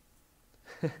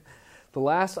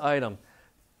last item.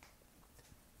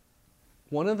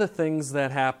 One of the things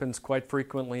that happens quite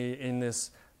frequently in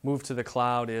this move to the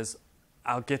cloud is,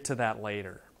 I'll get to that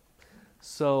later.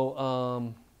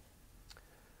 So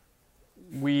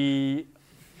we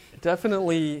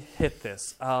definitely hit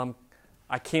this.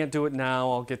 I can't do it now,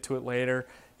 I'll get to it later.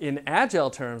 In Agile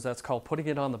terms, that's called putting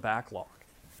it on the backlog.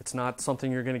 It's not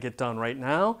something you're going to get done right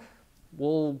now,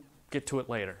 we'll get to it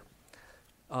later.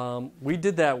 We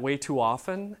did that way too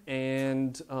often,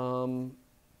 and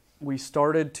we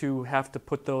started to have to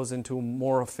put those into a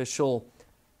more official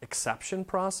exception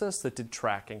process that did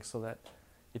tracking so that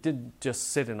it didn't just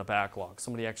sit in a backlog.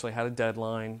 Somebody actually had a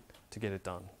deadline to get it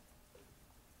done.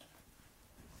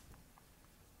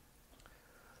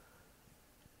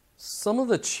 Some of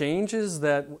the changes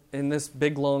that in this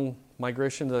big, long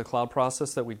migration to the cloud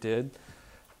process that we did,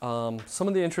 some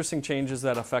of the interesting changes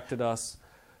that affected us,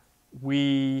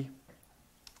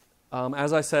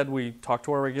 as I said, we talked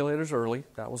to our regulators early.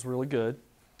 That was really good.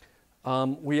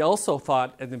 We also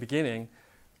thought at the beginning,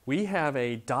 we have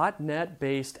a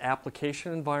 .NET-based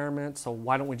application environment, so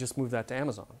why don't we just move that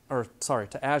to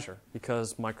to Azure,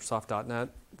 because Microsoft.NET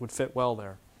would fit well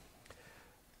there.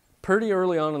 Pretty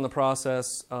early on in the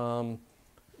process,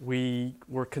 we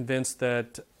were convinced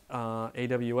that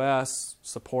AWS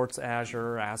supports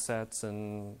Azure assets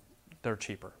and they're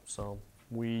cheaper. So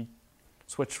we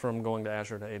switched from going to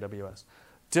Azure to AWS.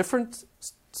 Different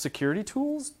security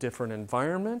tools, different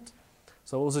environment.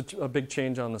 So it was a big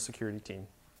change on the security team.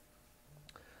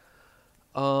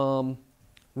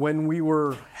 When we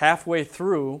were halfway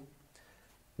through,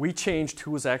 we changed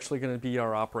who was actually going to be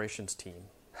our operations team.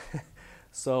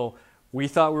 So we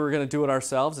thought we were going to do it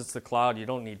ourselves. It's the cloud. You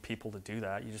don't need people to do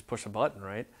that. You just push a button,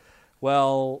 right?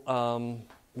 Well,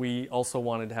 we also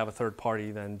wanted to have a third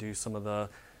party then do some of the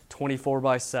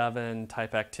 24/7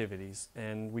 type activities.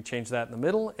 And we changed that in the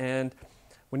middle. And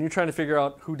when you're trying to figure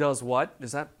out who does what,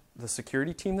 is that the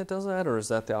security team that does that, or is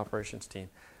that the operations team?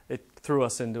 It threw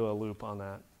us into a loop on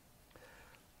that.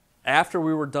 After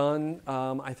we were done,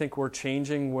 I think we're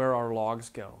changing where our logs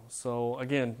go. So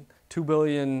again, 2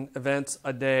 billion events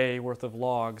a day worth of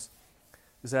logs.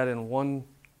 Is that in one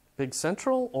big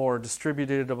central or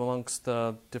distributed amongst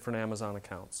the different Amazon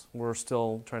accounts? We're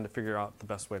still trying to figure out the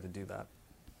best way to do that.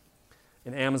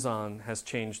 And Amazon has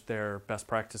changed their best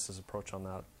practices approach on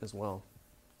that as well.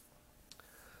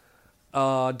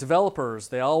 Developers,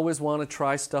 they always want to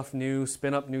try stuff new,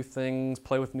 spin up new things,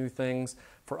 play with new things.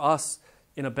 For us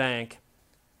in a bank,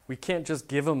 we can't just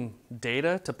give them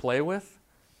data to play with,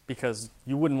 because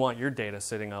you wouldn't want your data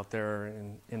sitting out there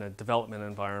in a development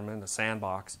environment, a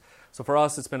sandbox. So for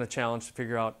us, it's been a challenge to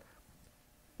figure out,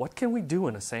 what can we do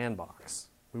in a sandbox?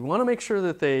 We want to make sure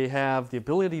that they have the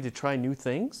ability to try new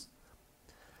things.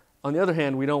 On the other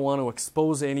hand, we don't want to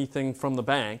expose anything from the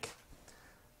bank.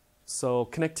 So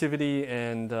connectivity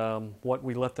and what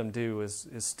we let them do is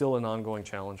still an ongoing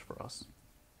challenge for us.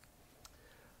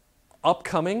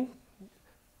 Upcoming,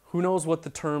 who knows what the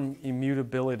term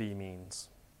immutability means?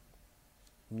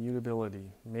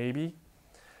 Immutability, maybe.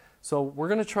 So we're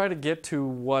going to try to get to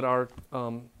what are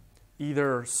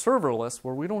either serverless,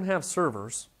 where we don't have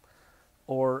servers,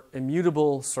 or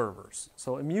immutable servers.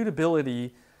 So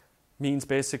immutability means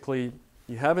basically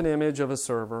you have an image of a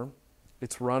server,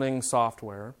 it's running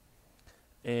software,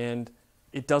 and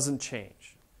it doesn't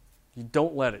change. You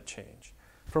don't let it change.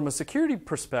 From a security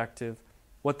perspective,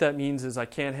 what that means is I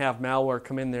can't have malware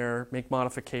come in there, make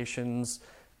modifications,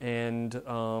 and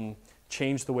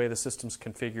change the way the system's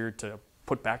configured to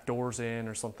put backdoors in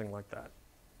or something like that.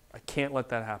 I can't let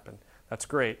that happen. That's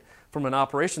great. From an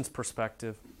operations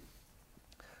perspective,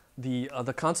 the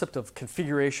concept of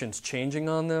configurations changing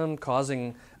on them,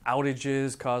 causing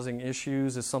outages, causing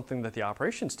issues, is something that the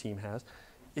operations team has.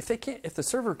 If the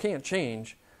server can't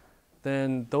change,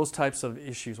 then those types of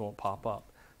issues won't pop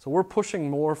up. So we're pushing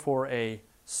more for a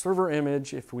server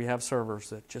image, if we have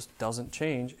servers, that just doesn't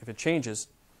change. If it changes,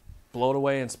 blow it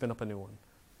away and spin up a new one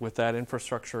with that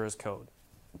infrastructure as code.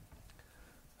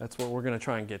 That's what we're going to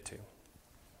try and get to.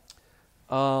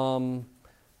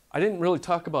 I didn't really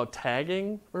talk about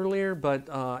tagging earlier, but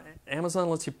Amazon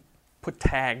lets you put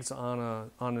tags on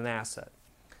an asset.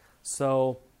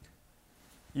 So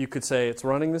you could say it's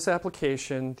running this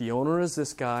application, the owner is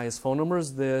this guy, his phone number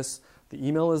is this, the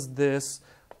email is this,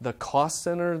 the cost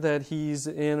center that he's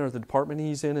in or the department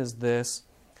he's in is this.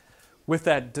 With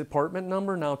that department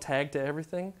number now tagged to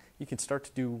everything, you can start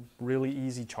to do really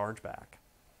easy chargeback.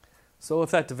 So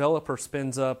if that developer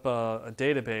spins up a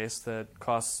database that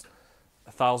costs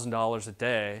 $1,000 a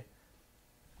day,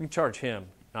 we can charge him,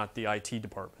 not the IT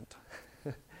department.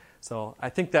 So I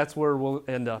think that's where we'll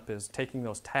end up, is taking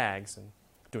those tags and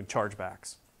doing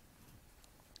chargebacks.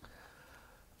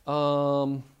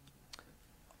 Our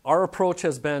approach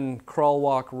has been crawl,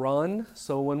 walk, run.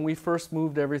 So when we first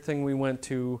moved everything, we went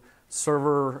to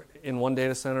server in one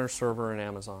data center, server in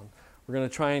Amazon. We're going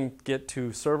to try and get to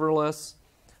serverless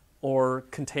or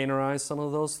containerize some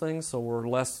of those things, so we're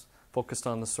less focused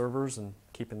on the servers and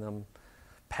keeping them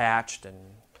patched and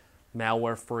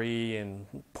malware free and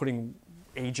putting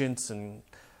agents and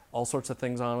all sorts of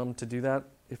things on them to do that.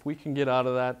 If we can get out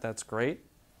of that, that's great.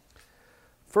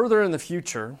 Further in the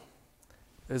future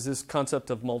is this concept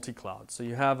of multi-cloud. So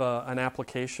you have an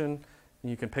application, and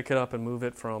you can pick it up and move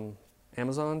it from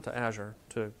Amazon to Azure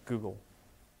to Google,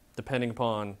 depending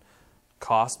upon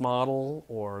cost model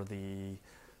or the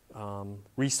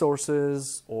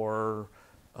resources, or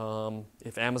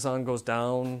if Amazon goes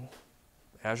down,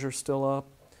 Azure's still up.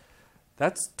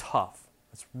 That's tough.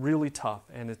 It's really tough,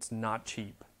 and it's not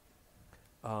cheap.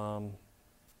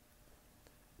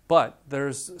 But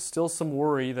there's still some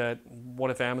worry that what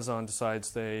if Amazon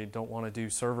decides they don't want to do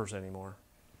servers anymore?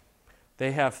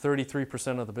 They have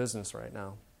 33% of the business right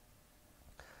now.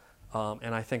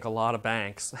 And I think a lot of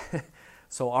banks.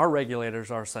 So our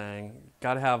regulators are saying,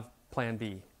 got to have plan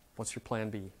B. What's your plan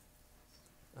B?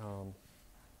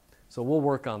 So we'll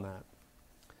work on that.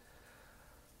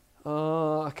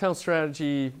 Account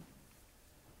strategy,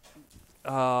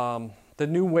 the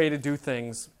new way to do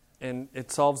things, and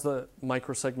it solves the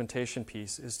micro-segmentation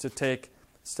piece, is to take,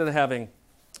 instead of having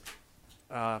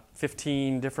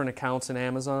 15 different accounts in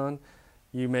Amazon,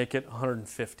 you make it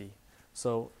 150.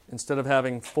 So instead of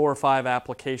having 4 or 5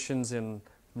 applications in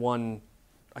one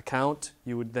account,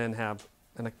 you would then have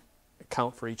an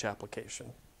account for each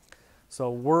application.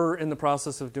 So we're in the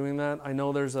process of doing that. I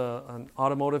know there's an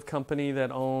automotive company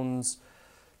that owns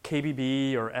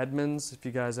KBB or Edmunds. If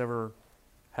you guys ever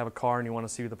have a car and you want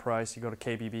to see the price, you go to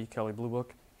KBB, Kelley Blue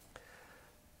Book.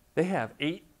 They have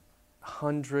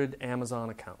 800 Amazon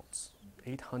accounts,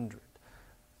 800.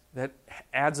 That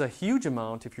adds a huge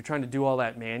amount if you're trying to do all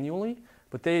that manually,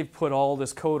 but they've put all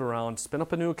this code around, spin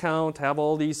up a new account, have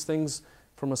all these things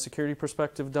from a security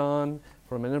perspective done,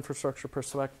 from an infrastructure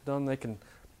perspective done, they can,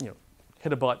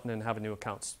 hit a button and have a new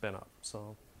account spin up.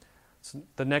 So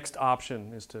the next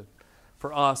option is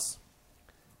for us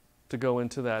to go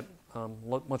into that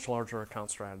much larger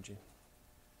account strategy.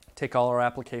 Take all our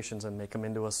applications and make them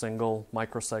into a single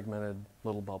micro-segmented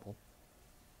little bubble.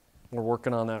 We're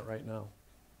working on that right now.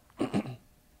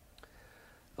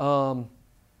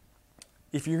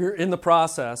 If you're in the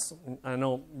process, I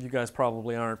know you guys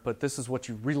probably aren't, but this is what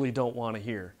you really don't want to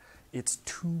hear. It's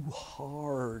too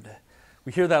hard.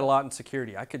 We hear that a lot in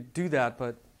security. I could do that,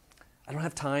 but I don't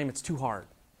have time. It's too hard.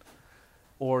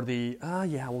 Or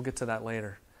yeah, we'll get to that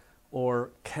later. Or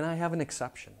can I have an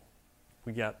exception?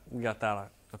 We got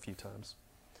that a few times.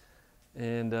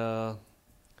 And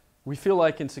we feel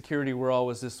like in security we're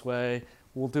always this way.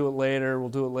 We'll do it later, we'll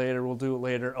do it later, we'll do it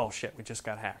later. Oh shit, we just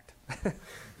got hacked.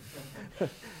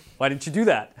 Why didn't you do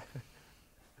that?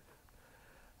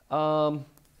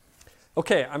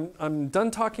 Okay, I'm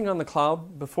done talking on the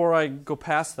cloud. Before I go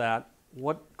past that,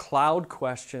 what cloud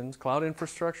questions, cloud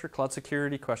infrastructure, cloud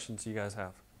security questions do you guys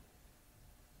have?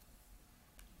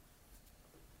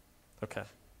 Okay,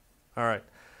 all right.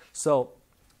 So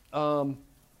I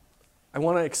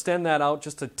want to extend that out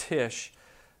just a tish.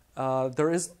 There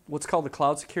is what's called the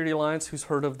Cloud Security Alliance. Who's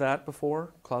heard of that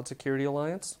before? Cloud Security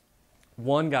Alliance?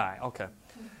 One guy, okay.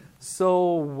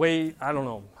 So I don't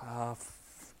know,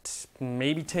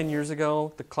 maybe 10 years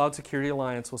ago, the Cloud Security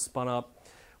Alliance was spun up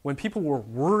when people were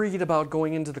worried about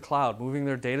going into the cloud, moving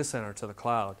their data center to the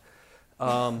cloud.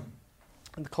 The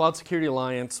Cloud Security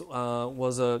Alliance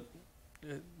was a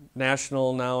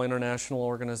national, now international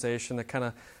organization that kind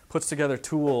of puts together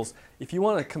tools. If you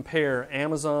want to compare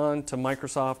Amazon to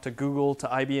Microsoft to Google to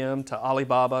IBM to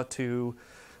Alibaba to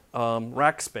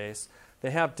Rackspace,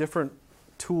 they have different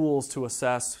tools to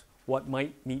assess what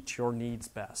might meet your needs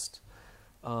best.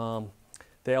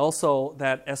 They also,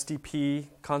 that SDP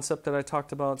concept that I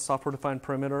talked about, software-defined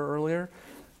perimeter earlier,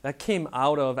 that came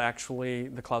out of actually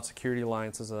the Cloud Security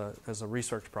Alliance as a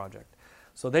research project.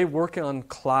 So they work on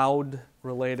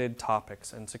cloud-related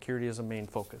topics, and security is a main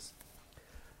focus.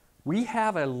 We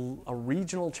have a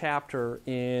regional chapter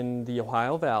in the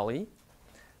Ohio Valley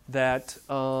that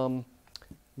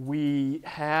we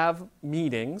have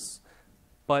meetings,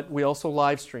 but we also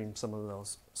live stream some of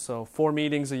those. So 4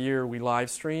 meetings a year we live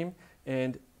stream,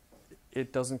 and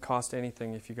it doesn't cost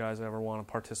anything if you guys ever want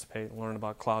to participate and learn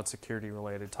about cloud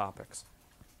security-related topics.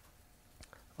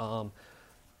 URL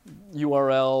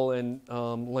and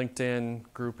LinkedIn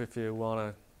group if you want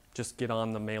to just get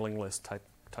on the mailing list type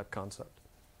concept.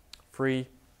 Free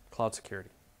cloud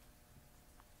security.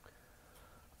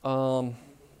 Well,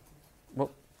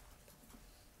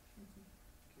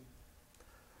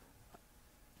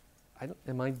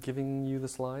 am I giving you the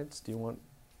slides? Do you want?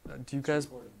 Do you guys?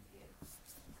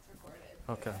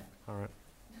 Okay. All right.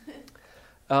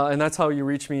 And that's how you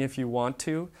reach me if you want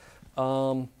to.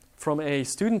 From a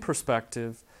student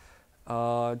perspective,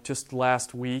 just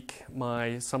last week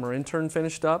my summer intern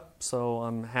finished up, so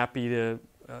I'm happy to.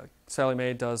 Sallie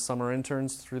Mae does summer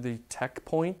interns through the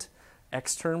TechPoint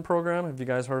extern program. Have you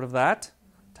guys heard of that?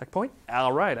 TechPoint?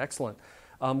 All right, excellent.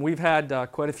 We've had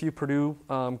quite a few Purdue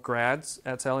grads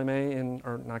at Sallie Mae,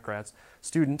 or not grads,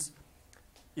 students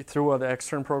through the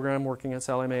extern program working at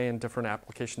Sallie Mae in different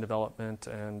application development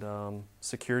and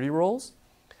security roles.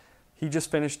 He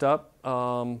just finished up.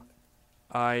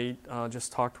 I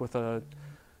just talked with a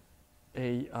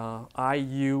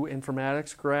IU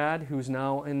informatics grad who's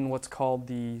now in what's called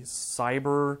the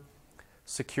cyber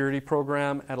security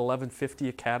program at 1150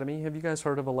 Academy. Have you guys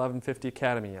heard of 1150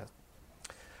 Academy yet?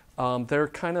 They're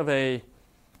kind of a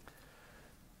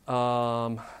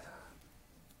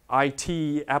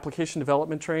IT application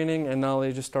development training, and now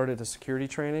they just started a security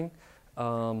training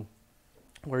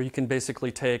where you can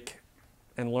basically take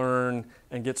and learn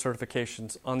and get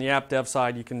certifications. On the app dev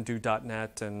side, you can do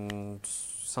 .NET and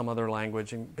some other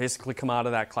language and basically come out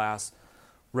of that class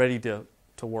ready to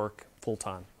work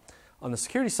full-time. On the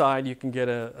security side, you can get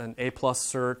an A+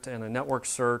 cert and a network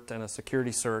cert and a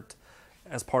security cert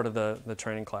as part of the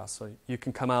training class. So you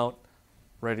can come out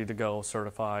ready to go,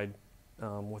 certified,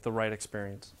 with the right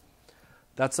experience.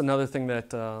 That's another thing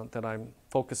that I'm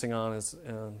focusing on is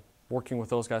working with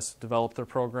those guys to develop their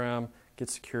program, get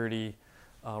security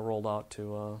rolled out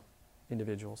to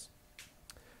individuals.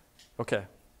 Okay.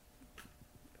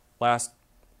 Last,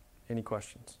 any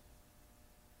questions?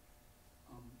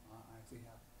 I actually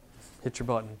have. Hit your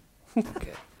button.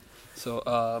 Okay.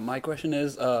 So my question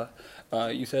is,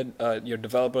 you said your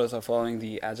developers are following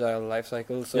the agile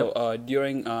lifecycle. So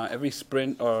during every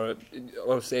sprint or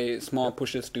say small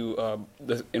pushes to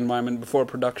the environment before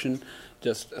production,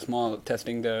 just a small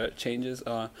testing the changes,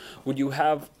 would you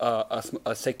have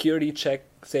a security check,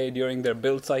 say during their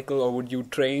build cycle, or would you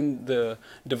train the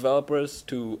developers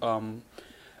to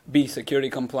be security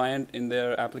compliant in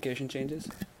their application changes?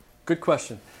 Good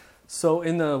question. So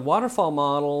in the waterfall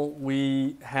model,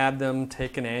 we had them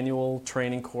take an annual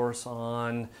training course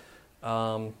on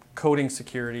coding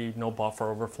security, no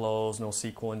buffer overflows, no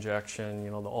SQL injection, the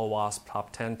OWASP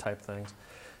top 10 type things.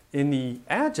 In the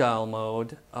agile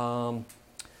mode,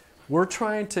 we're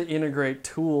trying to integrate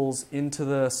tools into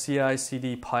the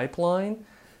CI/CD pipeline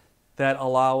that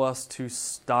allow us to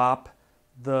stop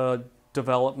the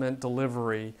development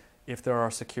delivery if there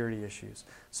are security issues.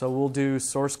 So we'll do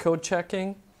source code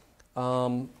checking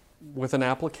with an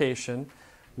application.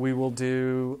 We will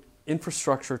do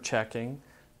infrastructure checking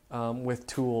with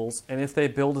tools. And if they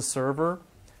build a server,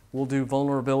 we'll do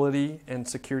vulnerability and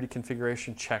security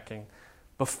configuration checking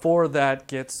before that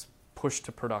gets pushed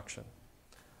to production.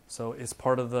 So it's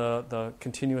part of the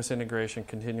continuous integration,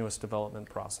 continuous development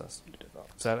process.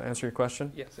 Does that answer your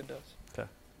question? Yes, it does. Okay.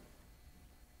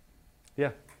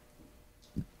 Yeah.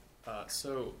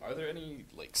 So are there any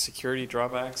security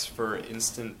drawbacks for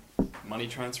instant money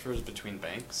transfers between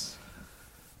banks?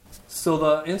 So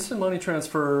the instant money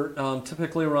transfer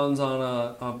typically runs on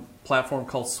a platform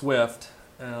called Swift.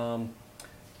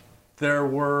 There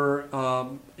were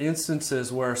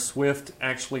instances where Swift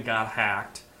actually got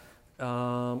hacked.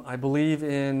 I believe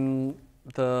in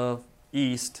the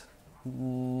East,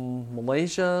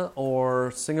 Malaysia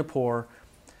or Singapore,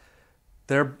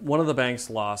 one of the banks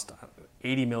lost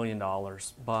 $80 million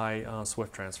by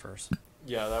Swift transfers.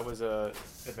 Yeah, that was a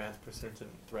advanced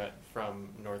persistent threat from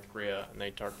North Korea, and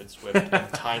they targeted Swift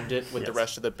and timed it with the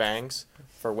rest of the banks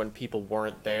for when people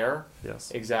weren't there. Yes.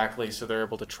 Exactly, so they're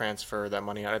able to transfer that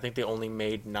money out. I think they only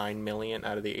made $9 million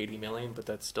out of the $80 million, but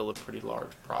that's still a pretty large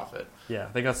profit. Yeah,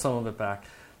 they got some of it back.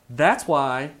 That's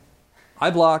why I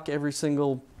block every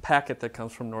single packet that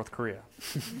comes from North Korea.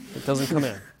 It doesn't come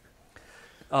in.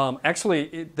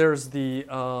 Actually, there's the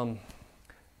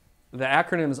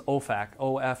acronym is OFAC,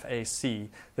 O-F-A-C,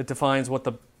 that defines what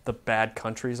the bad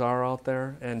countries are out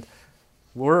there. And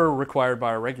we're required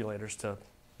by our regulators to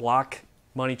block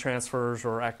money transfers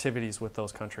or activities with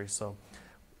those countries. So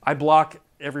I block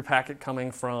every packet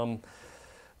coming from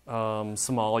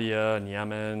Somalia and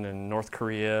Yemen and North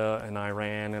Korea and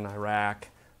Iran and Iraq.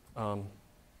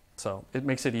 So it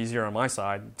makes it easier on my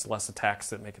side. It's less attacks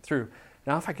that make it through.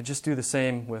 Now, if I could just do the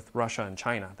same with Russia and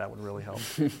China, that would really help.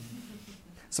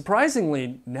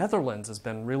 Surprisingly, Netherlands has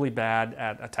been really bad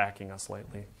at attacking us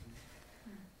lately.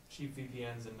 Cheap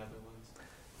VPNs in Netherlands.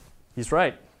 He's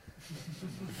right.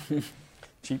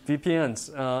 Cheap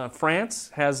VPNs.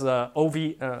 France has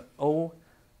OHV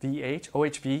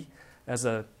as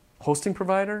a hosting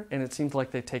provider, and it seems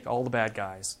like they take all the bad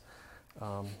guys.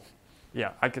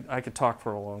 Yeah, I could talk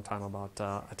for a long time about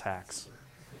attacks.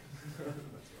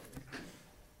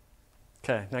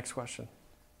 Okay, next question.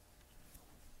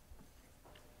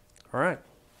 All right.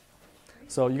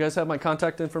 So you guys have my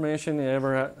contact information. You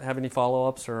ever have any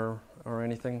follow-ups or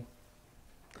anything?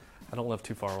 I don't live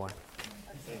too far away.